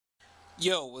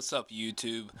Yo, what's up,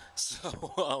 YouTube?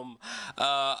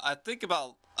 I think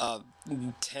about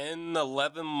 10,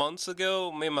 11 months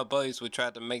ago, me and my buddies, we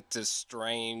tried to make this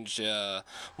strange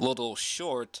little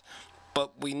short,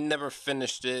 but we never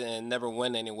finished it and never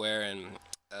went anywhere, and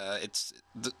it's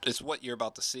what you're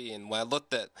about to see. And when I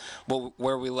looked at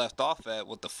where we left off at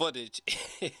with the footage,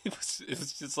 it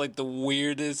was just like the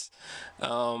weirdest,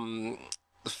 the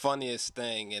funniest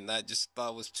thing, and I just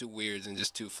thought it was too weird and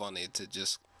just too funny to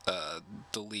just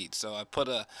delete. So I put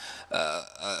a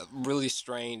really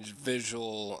strange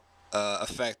visual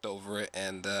effect over it,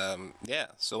 and yeah,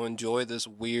 so enjoy this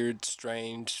weird,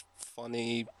 strange,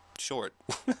 funny short.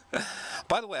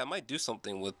 By the way, I might do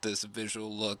something with this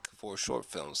visual look for a short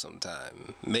film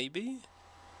sometime. Maybe?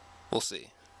 We'll see.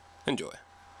 Enjoy.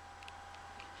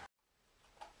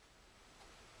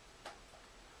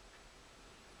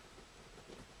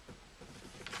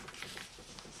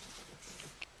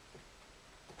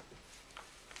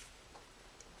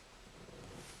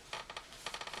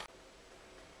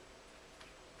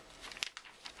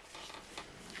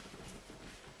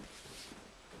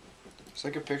 It's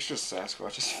like a picture of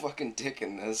Sasquatch's fucking dick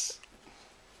in this.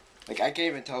 Like, I can't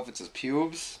even tell if it's his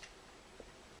pubes.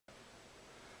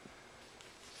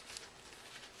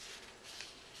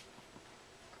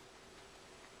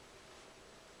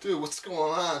 Dude, what's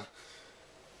going on?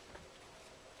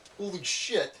 Holy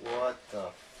shit. What the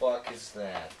fuck is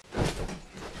that?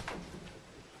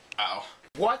 Ow.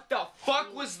 What the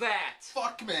fuck was that?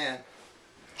 Fuck, man.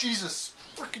 Jesus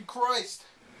freaking Christ.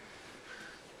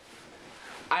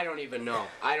 I don't even know.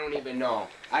 I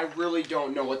really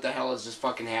don't know what the hell is just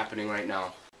fucking happening right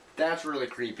now. That's really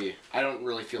creepy. I don't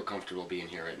really feel comfortable being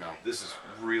here right now. This is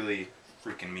really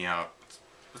freaking me out.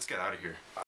 Let's get out of here.